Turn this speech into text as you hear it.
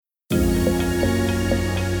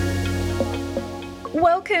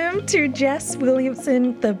Welcome to Jess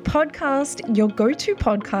Williamson, the podcast, your go-to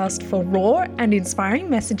podcast for raw and inspiring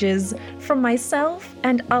messages from myself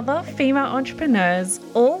and other female entrepreneurs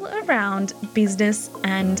all around business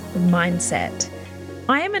and mindset.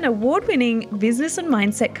 I am an award-winning business and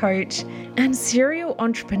mindset coach and serial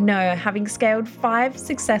entrepreneur, having scaled 5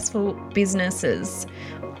 successful businesses.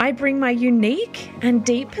 I bring my unique and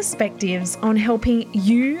deep perspectives on helping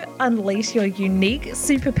you unleash your unique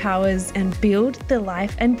superpowers and build the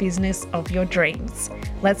life and business of your dreams.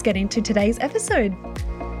 Let's get into today's episode.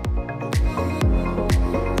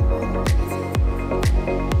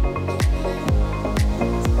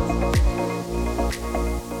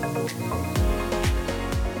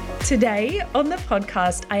 Today on the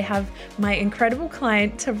podcast, I have my incredible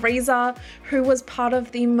client, Teresa, who was part of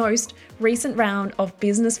the most recent round of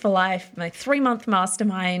Business for Life, my 3-month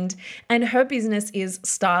mastermind. And her business is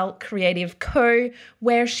Style Creative Co.,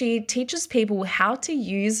 where she teaches people how to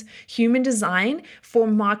use human design for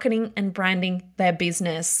marketing and branding their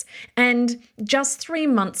business. And just 3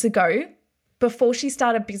 months ago, before she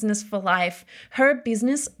started Business for Life, her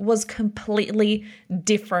business was completely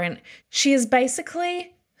different. She is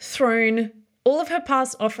basically thrown all of her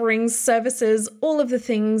past offerings, services, all of the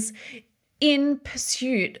things in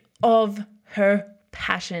pursuit of her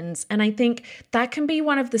passions. And I think that can be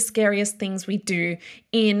one of the scariest things we do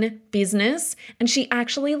in business. And she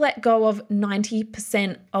actually let go of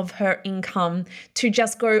 90% of her income to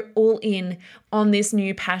just go all in on this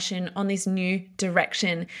new passion, on this new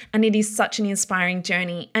direction. And it is such an inspiring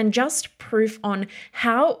journey and just proof on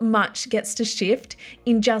how much gets to shift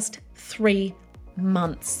in just 3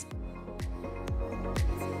 months.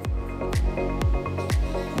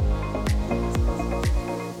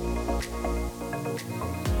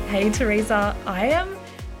 Hey Teresa, I am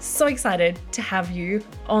so excited to have you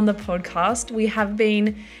on the podcast. We have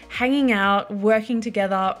been hanging out, working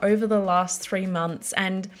together over the last 3 months,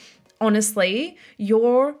 and honestly,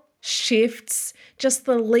 your shifts, just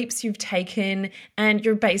the leaps you've taken, and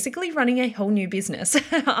you're basically running a whole new business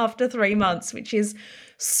after 3 months, which is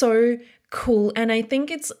so cool. And I think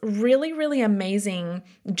it's really amazing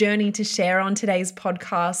journey to share on today's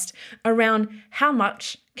podcast around how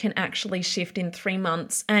much can actually shift in 3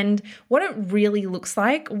 months and what it really looks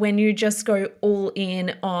like when you just go all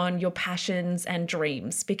in on your passions and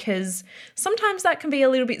dreams, because sometimes that can be a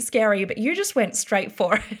little bit scary, but you just went straight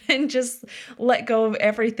for it and just let go of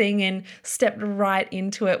everything and stepped right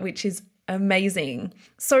into it, which is amazing.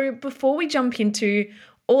 So before we jump into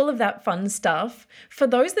all of that fun stuff, for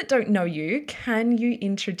those that don't know you, can you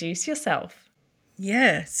introduce yourself?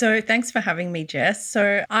 Yeah, so thanks for having me, Jess.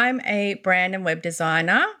 So I'm a brand and web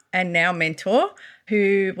designer and now mentor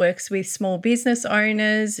who works with small business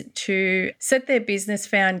owners to set their business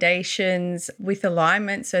foundations with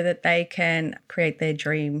alignment so that they can create their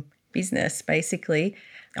dream business, basically.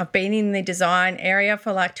 I've been in the design area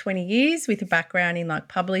for like 20 years with a background in like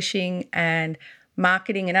publishing and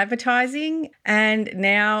marketing and advertising. And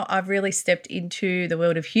now I've really stepped into the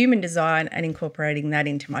world of human design and incorporating that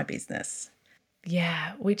into my business.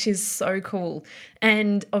 Yeah, which is so cool.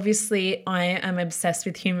 And obviously I am obsessed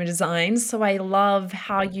with human design. So I love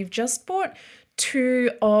how you've just brought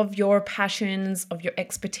 2 of your passions, of your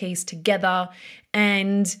expertise together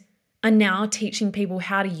and are now teaching people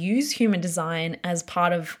how to use human design as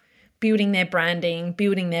part of building their branding,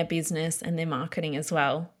 building their business and their marketing as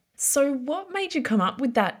well. So what made you come up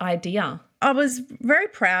with that idea? I was very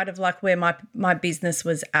proud of like where my business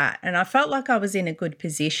was at, and I felt like I was in a good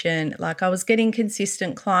position. Like I was getting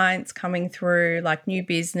consistent clients coming through, like new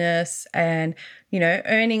business and,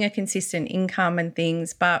 earning a consistent income and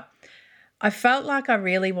things. But I felt like I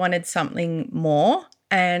really wanted something more.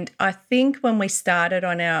 And I think when we started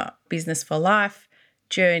on our Business for Life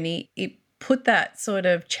journey, it put that sort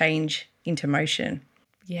of change into motion.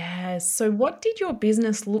 Yeah. So what did your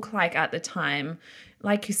business look like at the time?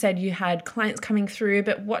 Like you said, you had clients coming through,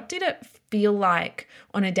 but what did it feel like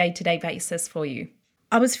on a day-to-day basis for you?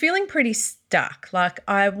 I was feeling pretty stuck. Like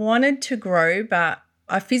I wanted to grow, but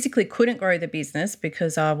I physically couldn't grow the business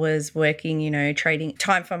because I was working, trading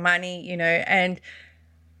time for money, and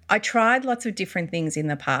I tried lots of different things in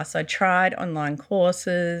the past. I tried online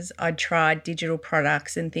courses, I tried digital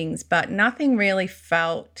products and things, but nothing really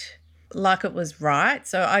felt like it was right.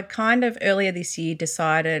 So I kind of earlier this year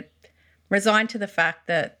resigned to the fact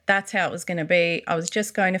that that's how it was going to be. I was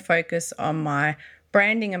just going to focus on my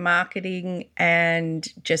branding and marketing and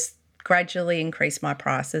just gradually increase my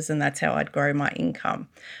prices, and that's how I'd grow my income.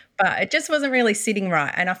 But it just wasn't really sitting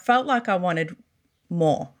right, and I felt like I wanted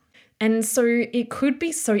more. And so it could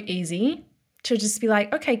be so easy to just be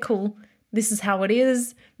like, okay, cool. This is how it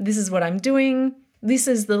is. This is what I'm doing. this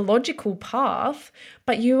is the logical path,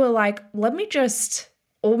 but you were like, let me just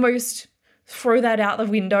almost throw that out the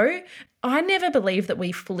window. I never believe that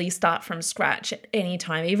we fully start from scratch at any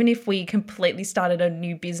time, even if we completely started a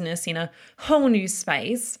new business in a whole new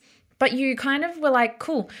space. But you kind of were like,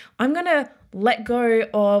 cool, I'm going to let go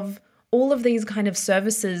of all of these kind of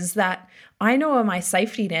services that I know are my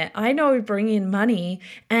safety net. I know bring in money,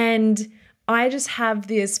 and I just have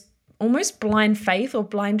this almost blind faith or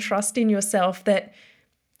blind trust in yourself that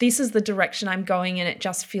this is the direction I'm going and it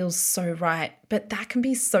just feels so right. But that can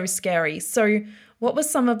be so scary. So what were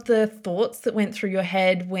some of the thoughts that went through your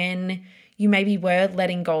head when you maybe were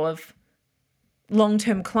letting go of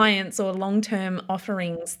long-term clients or long-term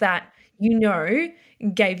offerings that you know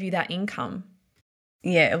gave you that income?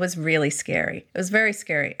 Yeah, it was really scary. It was very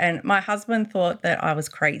scary. And my husband thought that I was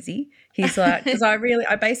crazy. He's like, because I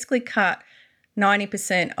basically cut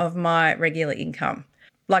 90% of my regular income,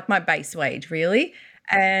 like my base wage, really.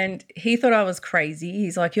 And he thought I was crazy.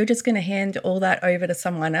 He's like, you're just going to hand all that over to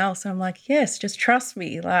someone else. And I'm like, yes, just trust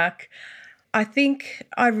me. Like, I think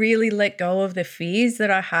I really let go of the fears that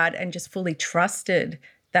I had and just fully trusted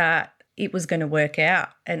that it was going to work out.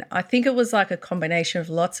 And I think it was like a combination of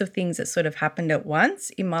lots of things that sort of happened at once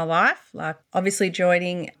in my life, like obviously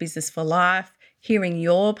joining Business for Life, hearing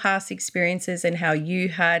your past experiences and how you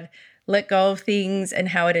had let go of things and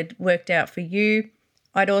how it had worked out for you.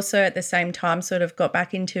 I'd also at the same time sort of got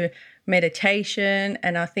back into meditation,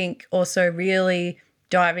 and I think also really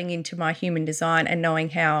diving into my human design and knowing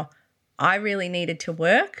how I really needed to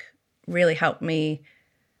work really helped me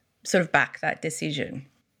sort of back that decision.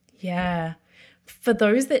 Yeah. For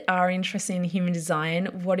those that are interested in human design,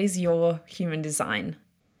 what is your human design?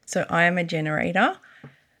 So I am a generator.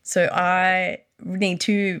 So I need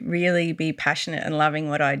to really be passionate and loving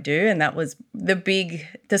what I do. And that was the big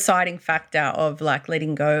deciding factor of like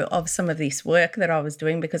letting go of some of this work that I was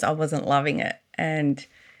doing because I wasn't loving it and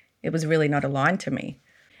it was really not aligned to me.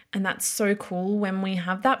 And that's so cool when we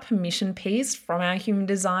have that permission piece from our human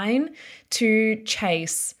design to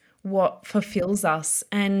chase what fulfills us.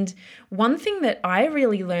 And one thing that I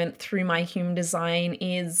really learned through my human design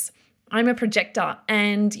is I'm a projector.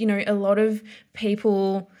 And, you know, a lot of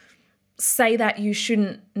people say that you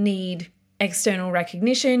shouldn't need external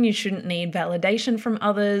recognition, you shouldn't need validation from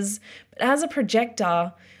others. But as a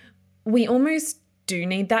projector, we almost do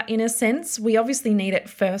need that in a sense. We obviously need it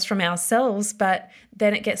first from ourselves, but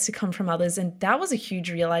then it gets to come from others. And that was a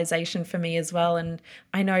huge realization for me as well. And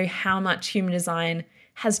I know how much human design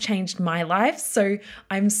has changed my life. So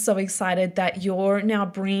I'm so excited that you're now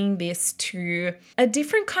bringing this to a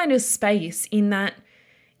different kind of space in that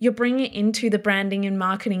you're bringing it into the branding and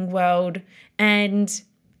marketing world, and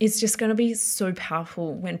it's just going to be so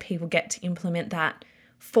powerful when people get to implement that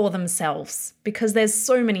for themselves, because there's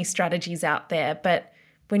so many strategies out there, but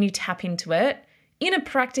when you tap into it in a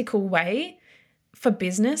practical way for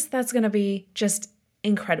business, that's going to be just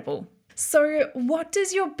incredible. So what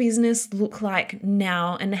does your business look like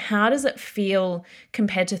now, and how does it feel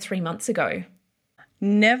compared to 3 months ago?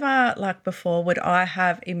 Never like before would I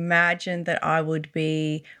have imagined that I would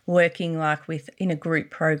be working like in a group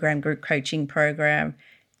program, group coaching program,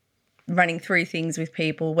 running through things with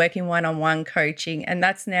people, working one-on-one coaching. And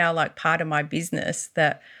that's now like part of my business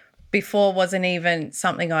that before wasn't even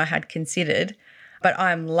something I had considered, but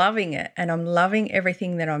I'm loving it and I'm loving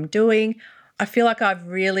everything that I'm doing. I feel like I've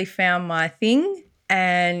really found my thing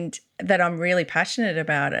and that I'm really passionate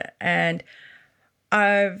about it. And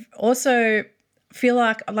I've also feel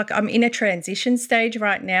like I'm in a transition stage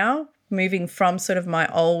right now, moving from sort of my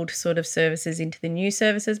old sort of services into the new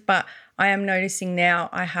services. But I am noticing now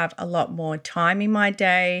I have a lot more time in my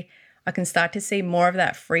day. I can start to see more of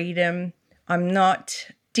that freedom. I'm not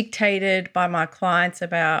dictated by my clients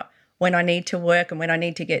about when I need to work and when I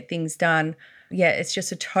need to get things done. Yeah, it's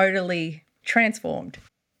just a totally transformed.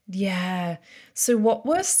 Yeah. So what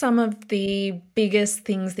were some of the biggest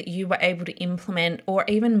things that you were able to implement, or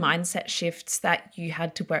even mindset shifts that you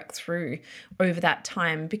had to work through over that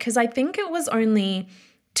time? Because I think it was only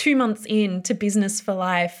 2 months into Business for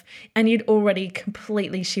Life and you'd already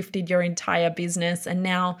completely shifted your entire business. And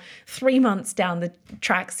now 3 months down the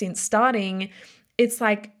track since starting, it's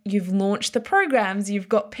like you've launched the programs, you've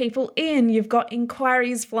got people in, you've got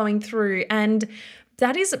inquiries flowing through, and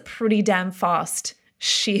that is a pretty damn fast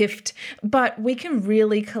shift. But we can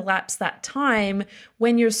really collapse that time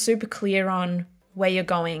when you're super clear on where you're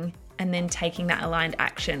going and then taking that aligned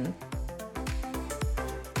action.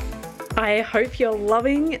 I hope you're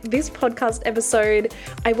loving this podcast episode.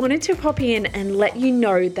 I wanted to pop in and let you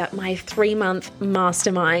know that my 3-month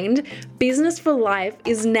mastermind, Business for Life,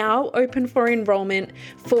 is now open for enrollment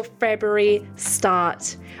for February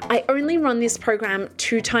start. I only run this program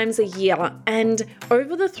 2 times a year, and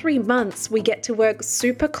over the 3 months, we get to work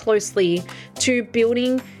super closely to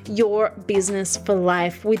building your business for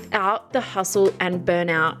life without the hustle and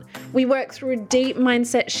burnout. We work through deep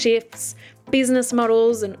mindset shifts, business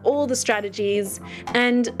models, and all the strategies,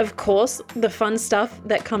 and of course, the fun stuff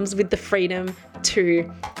that comes with the freedom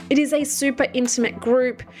too. It is a super intimate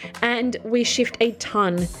group, and we shift a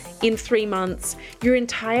ton in 3 months. Your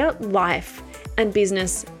entire life and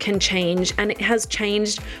business can change, and it has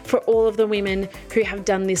changed for all of the women who have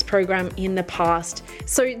done this program in the past.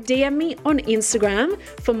 So DM me on Instagram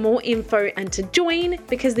for more info and to join,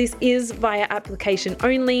 because this is via application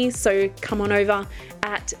only. So come on over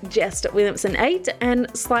at Jess.Williamson8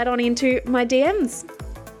 and slide on into my DMs.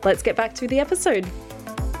 Let's get back to the episode.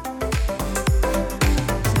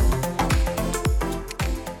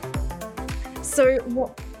 So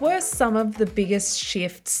what were some of the biggest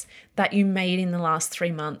shifts that you made in the last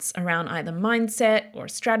 3 months around either mindset or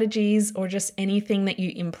strategies or just anything that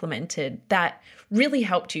you implemented that really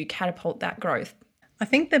helped you catapult that growth? I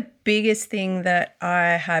think the biggest thing that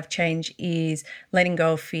I have changed is letting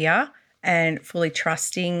go of fear and fully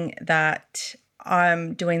trusting that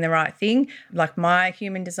I'm doing the right thing. Like, my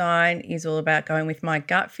human design is all about going with my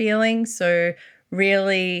gut feeling. So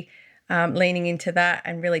really leaning into that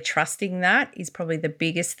and really trusting that is probably the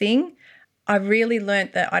biggest thing. I really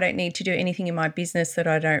learned that I don't need to do anything in my business that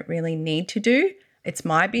I don't really need to do. It's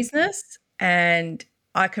my business and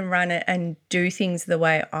I can run it and do things the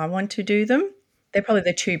way I want to do them. They're probably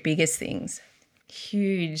the 2 biggest things.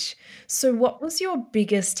 Huge. So what was your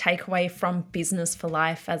biggest takeaway from Business for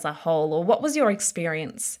Life as a whole, or what was your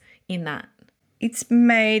experience in that? It's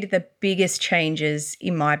made the biggest changes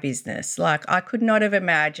in my business. Like, I could not have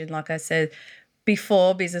imagined, like I said,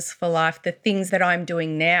 before Business for Life, the things that I'm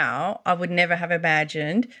doing now, I would never have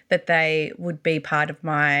imagined that they would be part of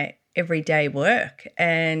my everyday work.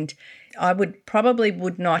 And I would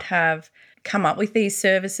not have come up with these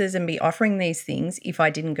services and be offering these things if I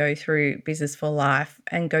didn't go through Business for Life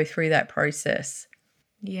and go through that process.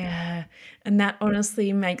 Yeah. And that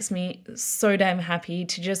honestly makes me so damn happy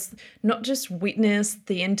to just not just witness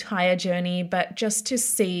the entire journey, but just to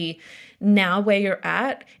see now where you're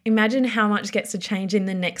at. Imagine how much gets to change in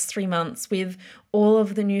the next 3 months with all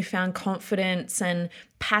of the newfound confidence and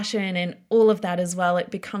passion and all of that as well.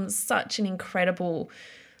 It becomes such an incredible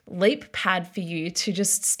leap pad for you to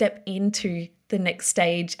just step into the next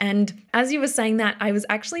stage. And as you were saying that, I was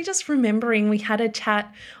actually just remembering we had a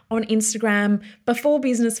chat on Instagram before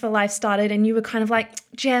Business for Life started, and you were kind of like,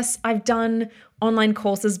 Jess, I've done online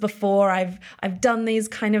courses before. I've done these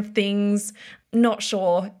kind of things. Not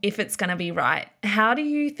sure if it's going to be right. How do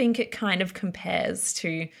you think it kind of compares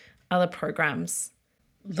to other programs?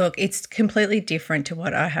 Look, it's completely different to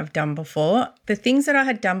what I have done before. The things that I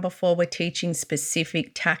had done before were teaching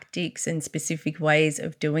specific tactics and specific ways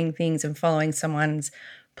of doing things and following someone's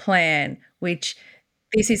plan, which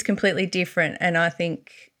this is completely different. And I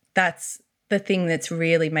think that's the thing that's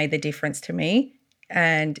really made the difference to me.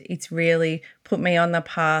 And it's really put me on the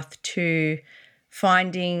path to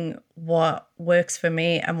finding what works for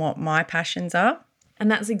me and what my passions are.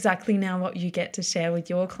 And that's exactly now what you get to share with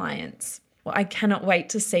your clients. Well, I cannot wait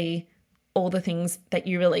to see all the things that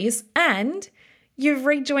you release. And you've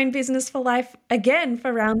rejoined Business for Life again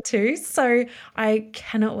for round 2. So I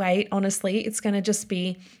cannot wait. Honestly, it's going to just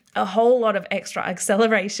be a whole lot of extra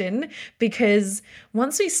acceleration, because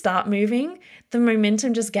once we start moving, the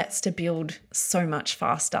momentum just gets to build so much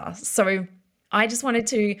faster. So I just wanted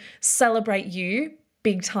to celebrate you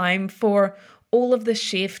big time for all of the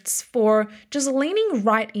shifts, for just leaning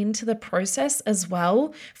right into the process as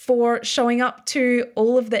well, for showing up to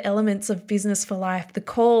all of the elements of Business for Life, the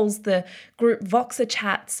calls, the group Voxer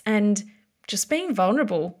chats, and just being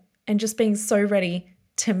vulnerable and just being so ready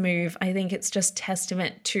to move. I think it's just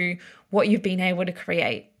testament to what you've been able to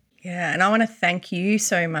create. Yeah, and I want to thank you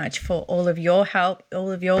so much for all of your help, all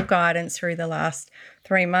of your guidance through the last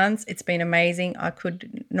 3 months. It's been amazing. I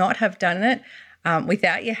could not have done it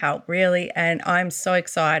without your help, really. And I'm so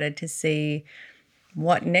excited to see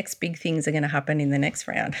what next big things are going to happen in the next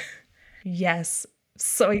round. Yes,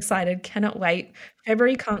 so excited. Cannot wait.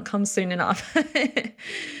 February can't come soon enough.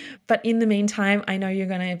 But in the meantime, I know you're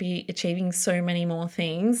going to be achieving so many more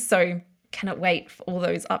things. So cannot wait for all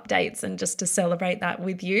those updates and just to celebrate that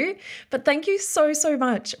with you. But thank you so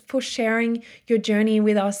much for sharing your journey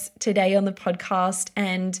with us today on the podcast.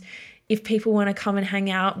 And if people want to come and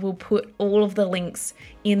hang out, we'll put all of the links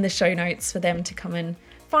in the show notes for them to come and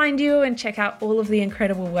find you and check out all of the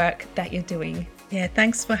incredible work that you're doing. Yeah,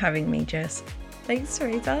 thanks for having me, Jess. Thanks,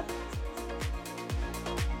 Teresa.